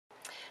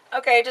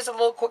Okay, just a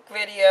little quick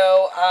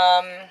video.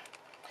 I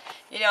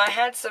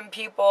had some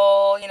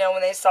people,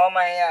 when they saw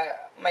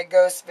my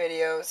ghost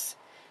videos,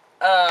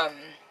 um,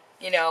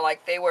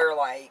 like they were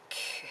like,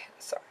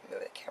 sorry, move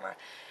the camera,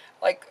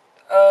 like,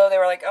 oh, they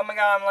were like, oh my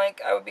God, I'm like,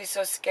 I would be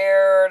so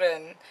scared,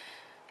 and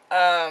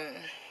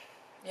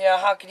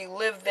how could you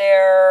live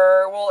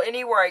there? Well,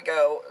 anywhere I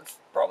go, it's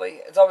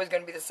always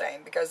going to be the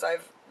same because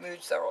I've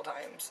moved several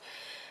times.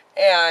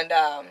 And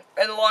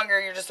the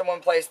longer you're just in one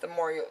place, the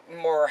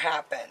more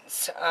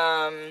happens.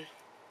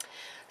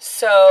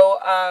 So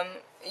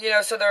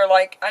they're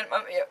like,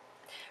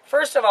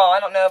 first of all, I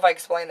don't know if I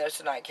explained this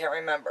tonight, can't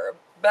remember.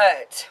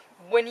 But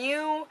when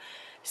you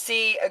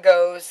see a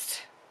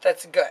ghost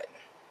that's good,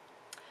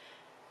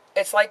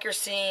 it's like you're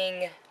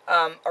seeing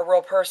a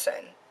real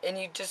person, and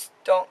you just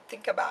don't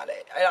think about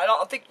it. I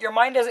don't think your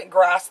mind doesn't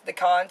grasp the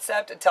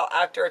concept until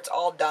after it's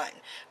all done,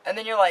 and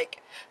then you're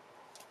like,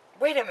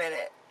 wait a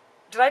minute,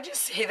 did I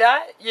just see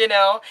that?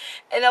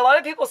 And a lot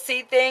of people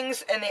see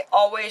things and they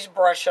always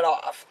brush it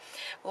off.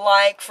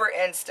 Like, for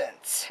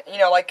instance,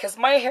 because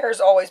my hair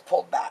is always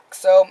pulled back.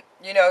 So,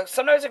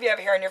 sometimes if you have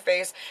hair in your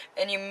face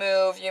and you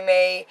move,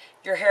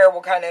 your hair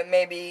will kind of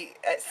maybe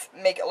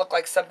make it look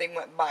like something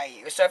went by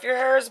you. So if your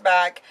hair is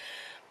back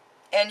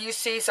and you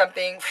see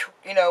something,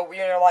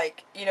 you're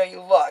like,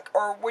 you look.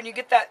 Or when you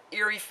get that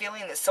eerie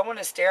feeling that someone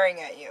is staring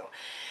at you,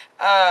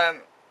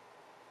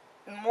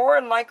 more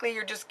than likely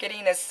you're just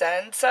getting a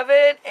sense of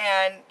it,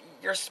 and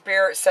your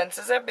spirit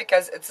senses it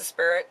because it's a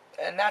spirit,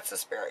 and that's a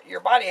spirit. Your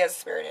body has a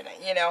spirit in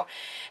it,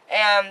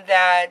 and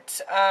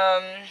that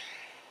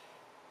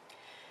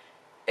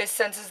it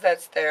senses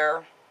that's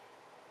there,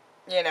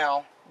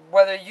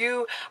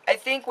 I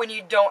think when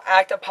you don't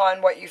act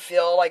upon what you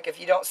feel, like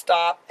if you don't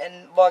stop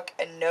and look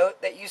and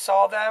note that you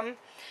saw them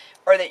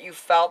or that you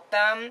felt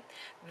them,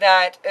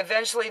 that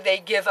eventually they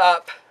give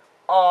up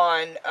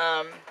on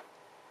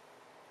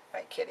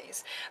my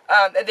kitties.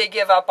 They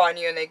give up on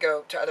you and they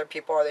go to other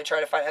people, or they try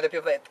to find other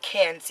people that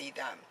can see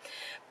them.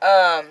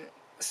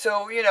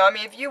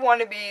 If you want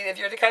to be, if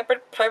you're the type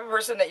of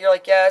person that you're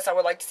like, yes, I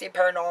would like to see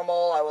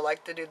paranormal, I would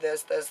like to do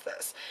this.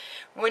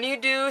 When you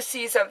do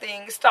see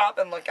something, stop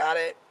and look at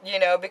it,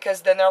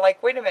 because then they're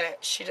like, wait a minute,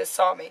 she just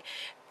saw me.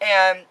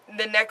 And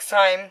the next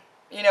time,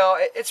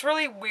 it's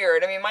really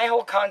weird. I mean, my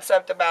whole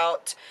concept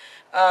about,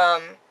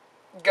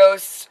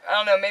 ghosts, I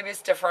don't know, maybe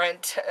it's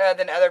different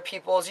than other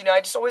people's.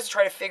 I just always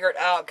try to figure it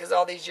out because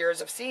all these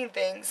years of seeing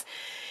things,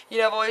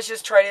 I've always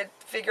just tried to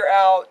figure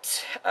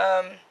out,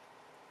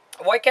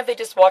 why can't they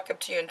just walk up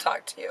to you and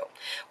talk to you?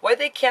 Why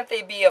can't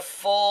they be a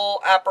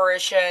full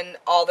apparition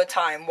all the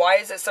time? Why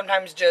is it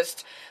sometimes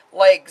just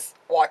legs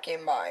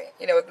walking by,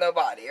 with no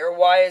body? Or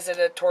why is it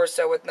a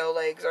torso with no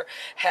legs or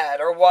head?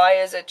 Or why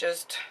is it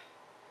just,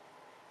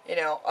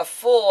 a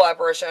full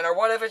apparition? Or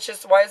what if it's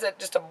just, why is it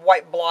just a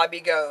white blobby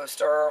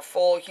ghost or a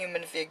full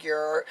human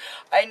figure?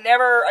 I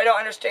don't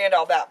understand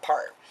all that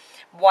part.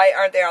 Why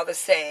aren't they all the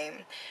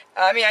same?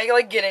 I mean,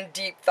 I get in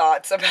deep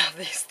thoughts about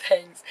these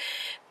things.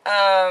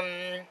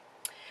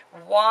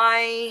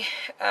 Why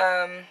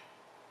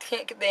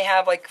can't they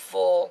have like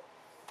full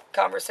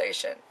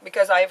conversation?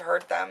 Because I've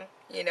heard them.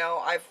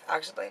 I've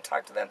actually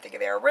talked to them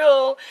thinking they are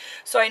real,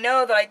 so I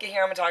know that I can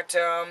hear them and talk to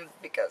them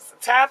because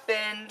it's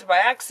happened by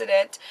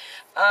accident.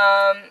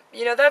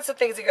 That's the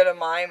things that go to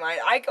my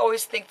mind. I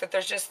always think that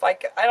there's just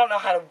like, I don't know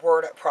how to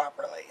word it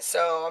properly,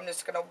 so I'm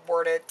just going to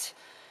word it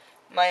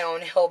my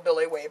own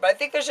hillbilly way. But I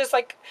think there's just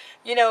like,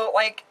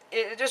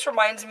 it just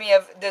reminds me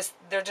of this,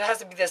 there just has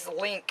to be this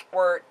link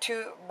where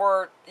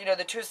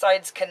the two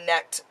sides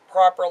connect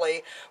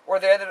properly, where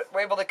they're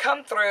able to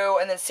come through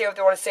and then say what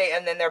they want to say,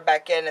 and then they're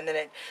back in, and then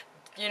it,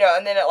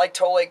 and then it like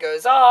totally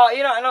goes, I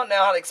don't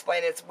know how to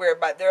explain it, it's weird,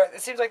 but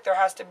it seems like there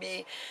has to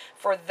be,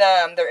 for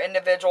them, their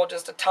individual,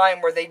 just a time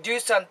where they do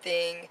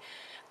something.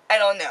 I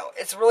don't know,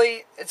 it's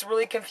really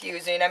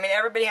confusing. I mean,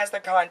 everybody has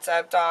their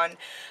concept on,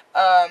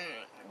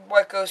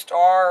 what ghosts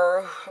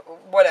are, or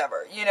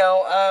whatever,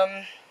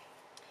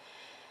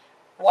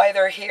 why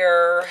they're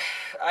here.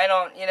 I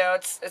don't,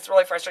 it's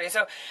really frustrating.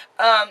 So,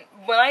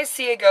 when I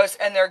see a ghost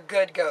and they're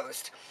good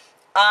ghost,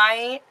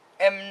 I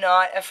am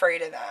not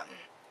afraid of them.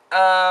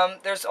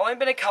 There's only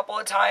been a couple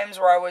of times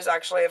where I was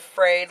actually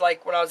afraid,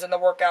 like when I was in the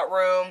workout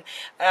room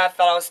and I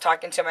thought I was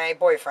talking to my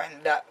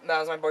boyfriend. That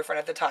was my boyfriend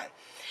at the time.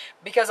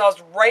 Because I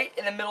was right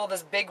in the middle of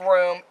this big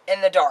room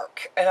in the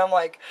dark. And I'm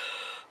like,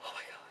 oh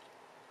my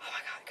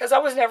God. Because I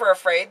was never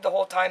afraid the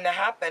whole time that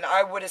happened.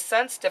 I would have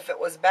sensed if it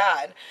was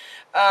bad.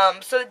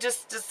 So it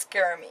just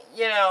scared me,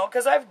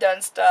 because I've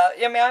done stuff.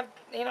 I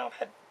mean, I've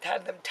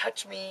had them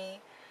touch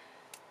me,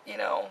 a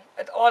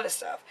lot of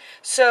stuff.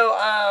 So,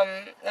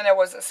 and I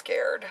wasn't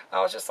scared. I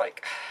was just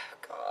like,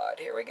 God,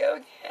 here we go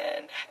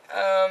again.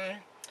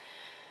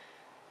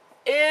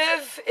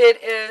 If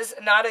it is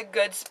not a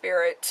good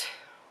spirit,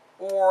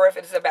 or if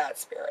it's a bad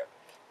spirit,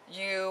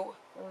 you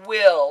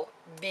will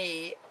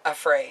be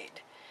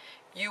afraid.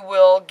 You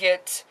will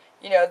get,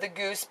 you know, the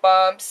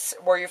goosebumps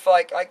where you feel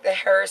like the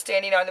hair is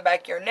standing on the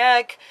back of your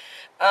neck.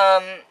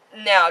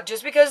 Now,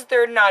 just because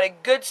they're not a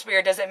good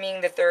spirit doesn't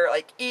mean that they're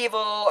like evil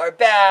or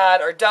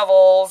bad or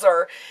devils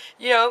or,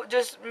 you know,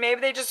 just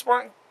maybe they just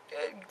weren't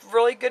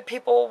really good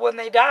people when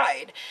they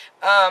died.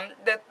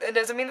 That it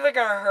doesn't mean that they're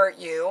going to hurt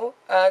you.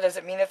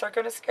 Doesn't mean that they're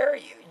going to scare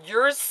you.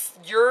 Your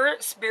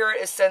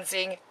spirit is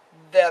sensing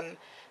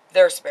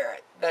their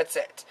spirit. That's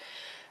it.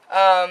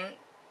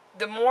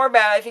 The more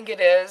bad I think it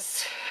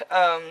is,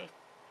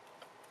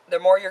 the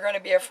more you're going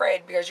to be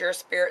afraid because your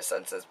spirit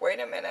senses, wait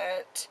a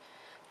minute,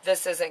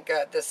 this isn't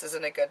good. This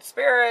isn't a good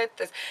spirit.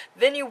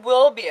 Then you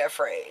will be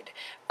afraid.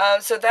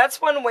 So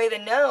that's one way to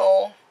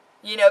know,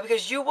 you know,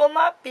 because you will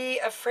not be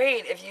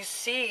afraid if you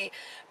see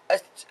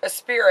a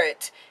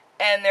spirit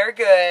and they're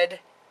good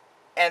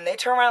and they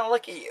turn around and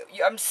look at you.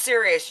 I'm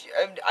serious.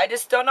 I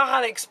just don't know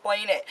how to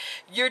explain it.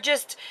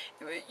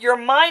 Your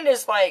mind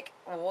is like,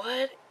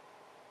 what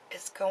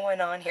is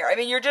going on here? I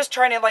mean, you're just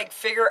trying to like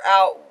figure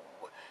out,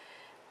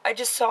 I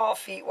just saw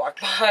feet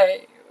walk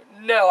by.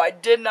 No, I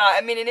did not.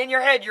 I mean, and in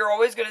your head, you're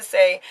always going to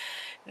say,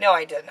 no,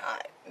 I did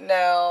not.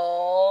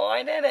 No,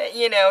 I didn't.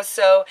 You know,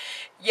 so,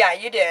 yeah,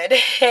 you did.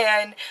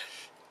 And,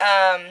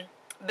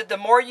 but the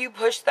more you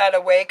push that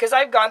away, because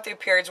I've gone through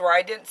periods where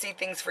I didn't see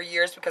things for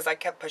years because I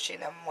kept pushing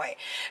them away.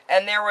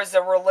 And there was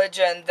a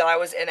religion that I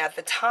was in at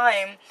the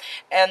time,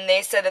 and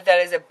they said that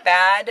is a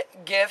bad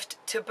gift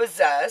to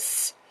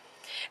possess,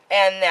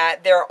 and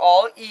that they're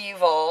all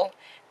evil,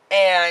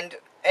 and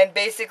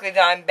basically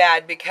that I'm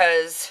bad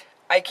because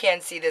I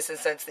can see this and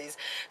sense these.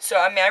 So,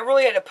 I mean, I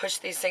really had to push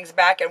these things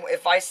back. And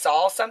if I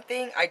saw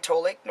something, I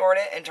totally ignored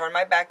it and turned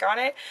my back on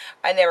it.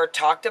 I never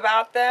talked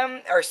about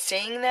them or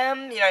seeing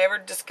them. You know, I never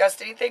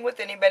discussed anything with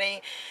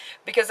anybody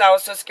because I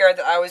was so scared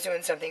that I was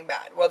doing something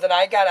bad. Well, then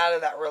I got out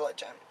of that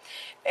religion.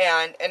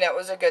 And it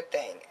was a good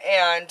thing.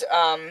 And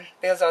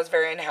because I was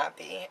very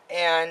unhappy.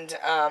 And,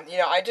 you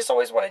know, I just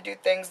always want to do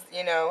things,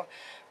 you know,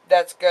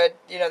 that's good,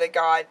 you know, that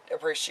God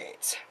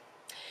appreciates.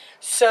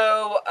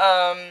 So,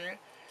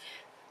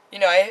 you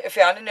know, I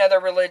found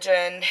another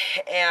religion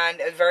and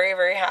I'm very,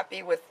 very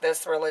happy with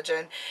this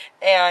religion.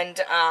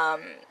 And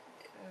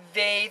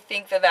they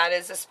think that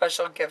is a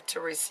special gift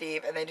to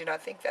receive. And they do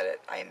not think that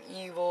I am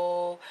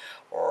evil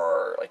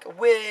or like a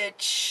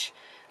witch.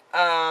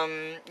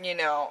 You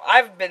know,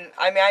 I've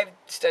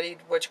studied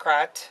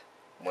witchcraft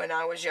when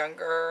I was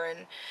younger.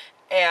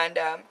 And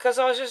because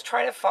I was just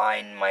trying to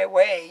find my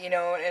way, you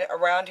know,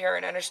 around here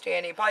and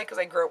understanding, probably because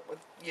I grew up with,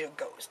 you know,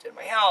 ghosts in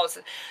my house.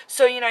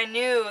 So, you know, I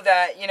knew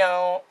that, you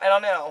know, I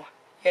don't know,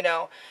 you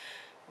know,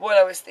 what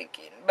I was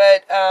thinking.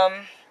 But,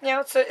 you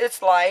know,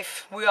 it's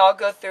life. We all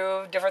go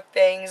through different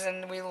things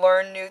and we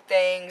learn new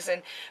things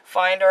and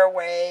find our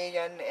way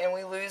and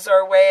we lose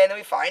our way and then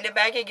we find it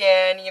back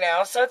again, you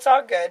know. So it's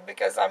all good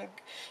because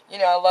you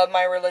know, I love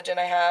my religion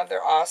I have.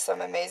 They're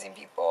awesome, amazing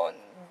people. And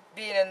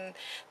being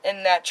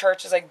in that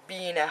church is like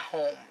being at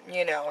home,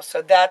 you know.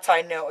 So that's how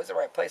I know is the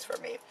right place for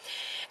me.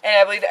 And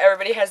I believe that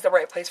everybody has the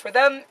right place for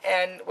them.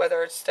 And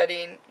whether it's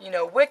studying, you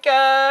know,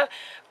 Wicca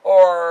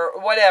or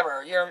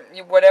whatever,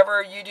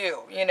 whatever you do,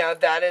 you know,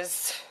 that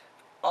is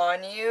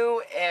on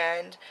you.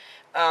 And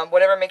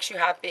whatever makes you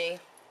happy,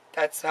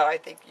 that's how I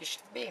think you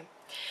should be.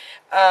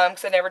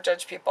 Because I never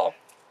judge people.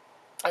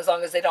 As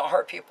long as they don't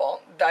hurt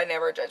people. I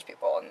never judge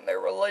people and their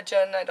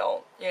religion. I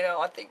don't, you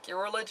know, I think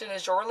your religion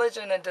is your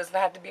religion. It doesn't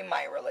have to be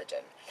my religion.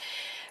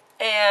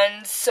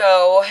 And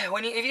so,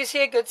 if you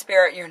see a good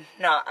spirit,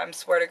 I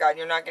swear to God,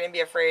 you're not going to be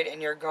afraid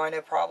and you're going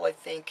to probably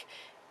think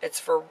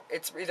it's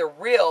either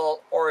real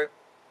or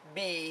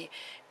B,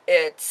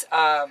 it's,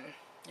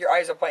 your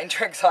eyes are playing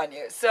tricks on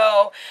you.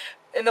 So,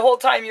 and the whole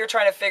time you're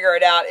trying to figure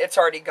it out, it's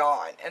already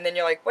gone. And then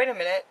you're like, wait a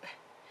minute,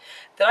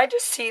 did I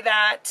just see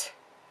that?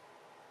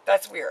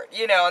 That's weird,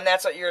 you know, and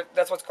that's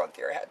what's going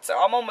through your head. So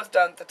I'm almost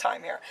done with the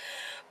time here.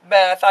 But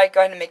I thought I'd go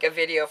ahead and make a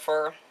video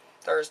for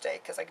Thursday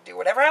because I could do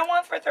whatever I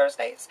want for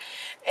Thursdays.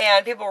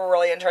 And people were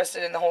really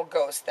interested in the whole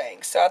ghost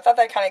thing. So I thought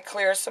that kind of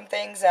clears some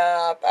things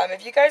up.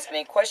 If you guys have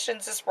any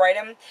questions, just write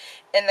them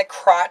in the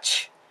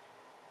crotch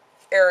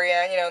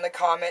area, you know, in the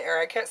comment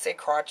area. I can't say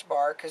crotch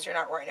bar because you're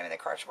not writing them in the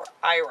crotch bar.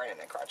 I write in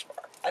the crotch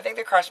bar. I think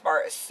the crotch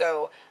bar is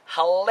so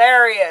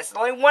hilarious.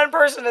 Only one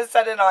person has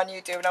said it on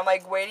YouTube, and I'm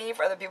like waiting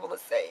for other people to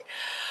say it.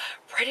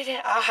 Write it in.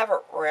 I'll have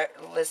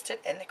it listed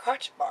in the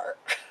crotch bar.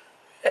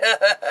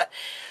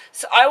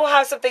 So I will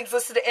have some things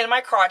listed in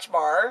my crotch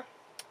bar,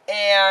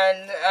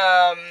 and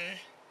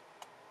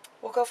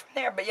we'll go from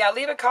there. But yeah,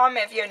 leave a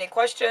comment if you have any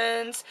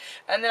questions,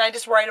 and then I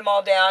just write them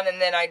all down, and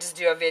then I just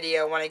do a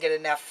video when I get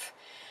enough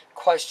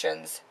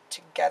questions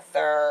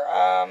together.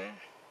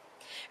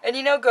 And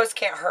you know, ghosts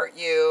can't hurt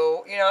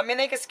you. You know, I mean,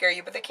 they can scare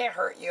you, but they can't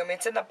hurt you. I mean,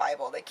 it's in the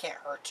Bible. They can't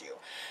hurt you.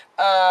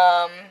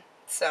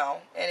 So,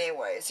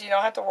 anyways, you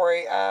don't have to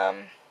worry.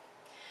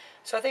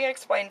 So I think I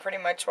explained pretty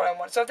much what I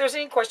want. So if there's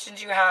any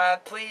questions you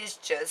have, please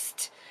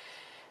just,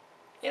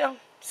 you know,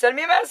 send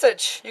me a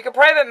message. You can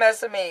private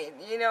message me.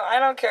 You know, I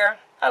don't care.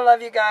 I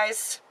love you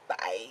guys.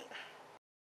 Bye.